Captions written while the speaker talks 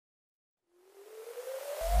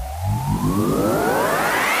Hey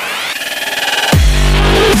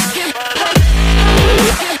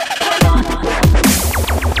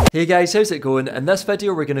guys, how's it going? In this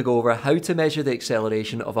video we're going to go over how to measure the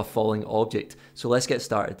acceleration of a falling object. So let's get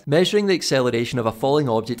started. Measuring the acceleration of a falling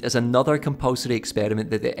object is another compulsory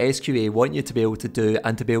experiment that the SQA want you to be able to do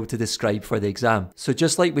and to be able to describe for the exam. So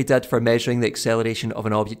just like we did for measuring the acceleration of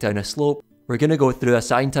an object down a slope, we're going to go through a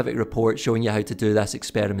scientific report showing you how to do this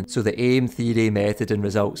experiment. So the aim, theory, method and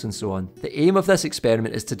results and so on. The aim of this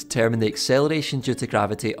experiment is to determine the acceleration due to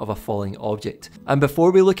gravity of a falling object. And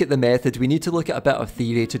before we look at the method, we need to look at a bit of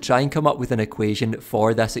theory to try and come up with an equation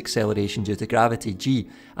for this acceleration due to gravity, g.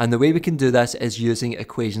 And the way we can do this is using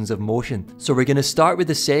equations of motion. So we're going to start with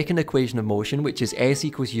the second equation of motion, which is s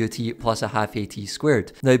equals ut plus a half at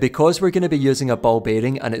squared. Now because we're going to be using a ball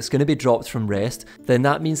bearing and it's going to be dropped from rest, then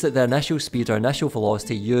that means that the initial speed or initial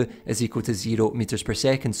velocity u is equal to 0 meters per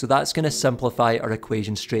second. So that's going to simplify our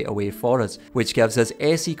equation straight away for us, which gives us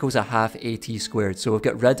s equals a half at squared. So we've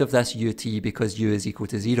got rid of this ut because u is equal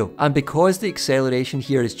to 0. And because the acceleration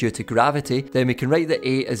here is due to gravity, then we can write that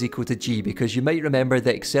a is equal to g, because you might remember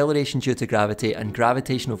that acceleration due to gravity and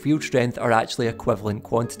gravitational field strength are actually equivalent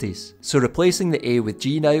quantities. So replacing the a with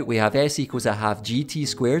g now, we have s equals a half gt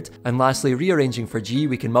squared. And lastly, rearranging for g,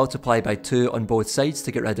 we can multiply by 2 on both sides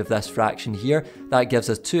to get rid of this fraction here. That gives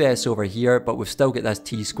us 2s over here, but we've still got this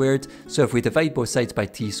t squared. So if we divide both sides by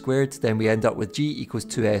t squared, then we end up with g equals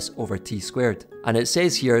 2s over t squared. And it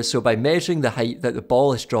says here, so by measuring the height that the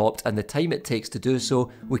ball is dropped and the time it takes to do so,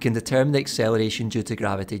 we can determine the acceleration due to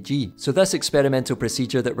gravity g. So this experimental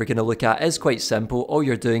procedure that we're going to look at is quite simple. All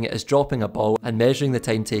you're doing is dropping a ball and measuring the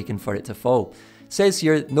time taken for it to fall. Says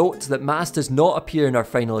here, note that mass does not appear in our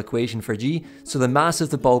final equation for g, so the mass of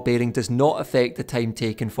the ball bearing does not affect the time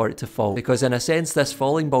taken for it to fall, because in a sense this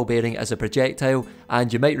falling ball bearing is a projectile,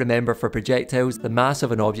 and you might remember for projectiles the mass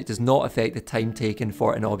of an object does not affect the time taken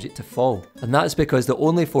for an object to fall. And that's because the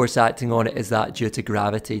only force acting on it is that due to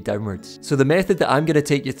gravity downwards. So the method that I'm going to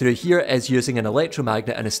take you through here is using an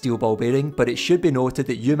electromagnet and a steel ball bearing, but it should be noted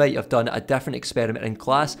that you might have done a different experiment in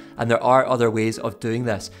class, and there are other ways of doing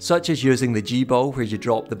this, such as using the g-ball, where you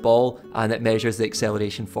drop the ball and it measures the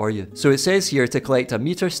acceleration for you. So it says here to collect a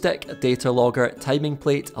meter stick, a data logger, timing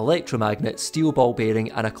plate, electromagnet, steel ball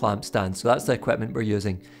bearing and a clamp stand. So that's the equipment we're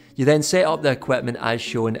using. You then set up the equipment as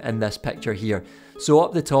shown in this picture here. So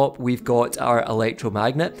up the top we've got our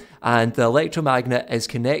electromagnet, and the electromagnet is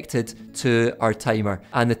connected to our timer,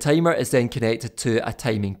 and the timer is then connected to a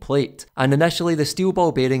timing plate. And initially the steel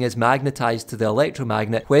ball bearing is magnetized to the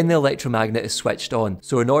electromagnet when the electromagnet is switched on.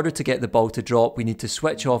 So in order to get the ball to drop, we need to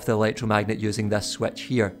switch off the electromagnet using this switch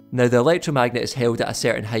here. Now the electromagnet is held at a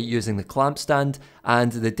certain height using the clamp stand,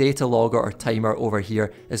 and the data logger or timer over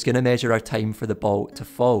here is going to measure our time for the ball to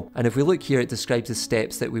fall. And if we look here, it describes the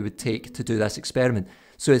steps that we would take to do this experiment.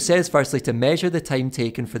 So it says firstly to measure the time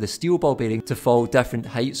taken for the steel ball bearing to fall different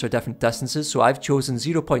heights or different distances. So I've chosen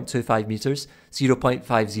 0.25 meters,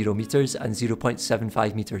 0.50 meters and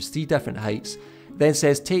 0.75 meters, 3 different heights. Then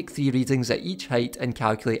says take 3 readings at each height and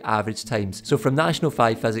calculate average times. So from National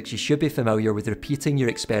 5 Physics you should be familiar with repeating your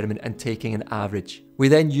experiment and taking an average. We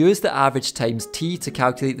then use the average times t to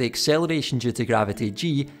calculate the acceleration due to gravity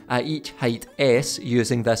g at each height s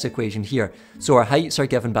using this equation here. So our heights are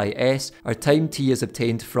given by s, our time t is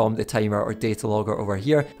obtained from the timer or data logger over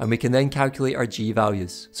here, and we can then calculate our g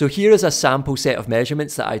values. So here is a sample set of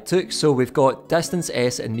measurements that I took. So we've got distance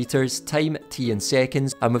s in meters, time t in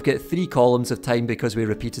seconds, and we've got 3 columns of time because we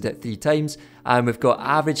repeated it 3 times, and we've got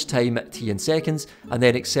average time t in seconds, and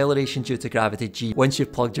then acceleration due to gravity g once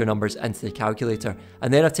you've plugged your numbers into the calculator.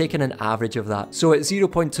 And then I've taken an average of that. So at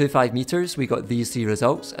 0.25 meters we got these 3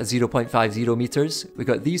 results, at 0.50 meters we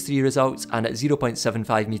got these 3 results, and at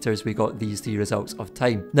 0.75 meters we got these 3 results of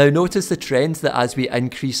time. Now notice the trend that as we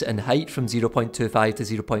increase in height from 0.25 to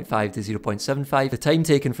 0.5 to 0.75, the time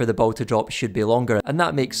taken for the ball to drop should be longer, and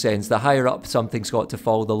that makes sense. The higher up something's got to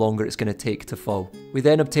fall, the longer it's going to take to fall. We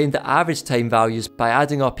then obtained the average time values by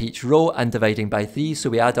adding up each row and dividing by 3. So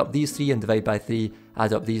we add up these 3 and divide by 3,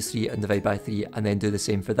 add up these 3 and divide by 3, and then do the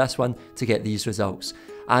same for this one to get these results.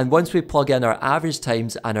 And once we plug in our average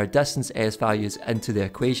times and our distance s values into the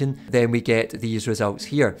equation, then we get these results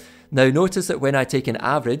here. Now notice that when I take an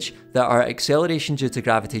average, that our acceleration due to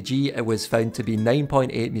gravity g, it was found to be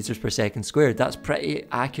 9.8 meters per second squared. That's pretty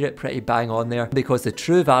accurate, pretty bang on there, because the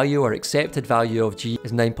true value or accepted value of g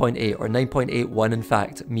is 9.8, or 9.81 in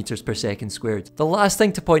fact, meters per second squared. The last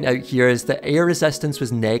thing to point out here is that air resistance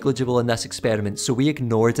was negligible in this experiment, so we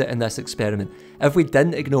ignored it in this experiment. If we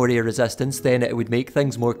didn't ignore air resistance, then it would make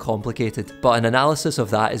things more complicated, but an analysis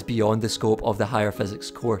of that is beyond the scope of the higher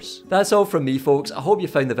physics course. That's all from me, folks. I hope you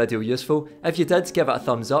found the video useful. If you did, give it a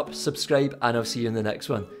thumbs up, subscribe, and I'll see you in the next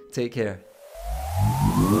one. Take care.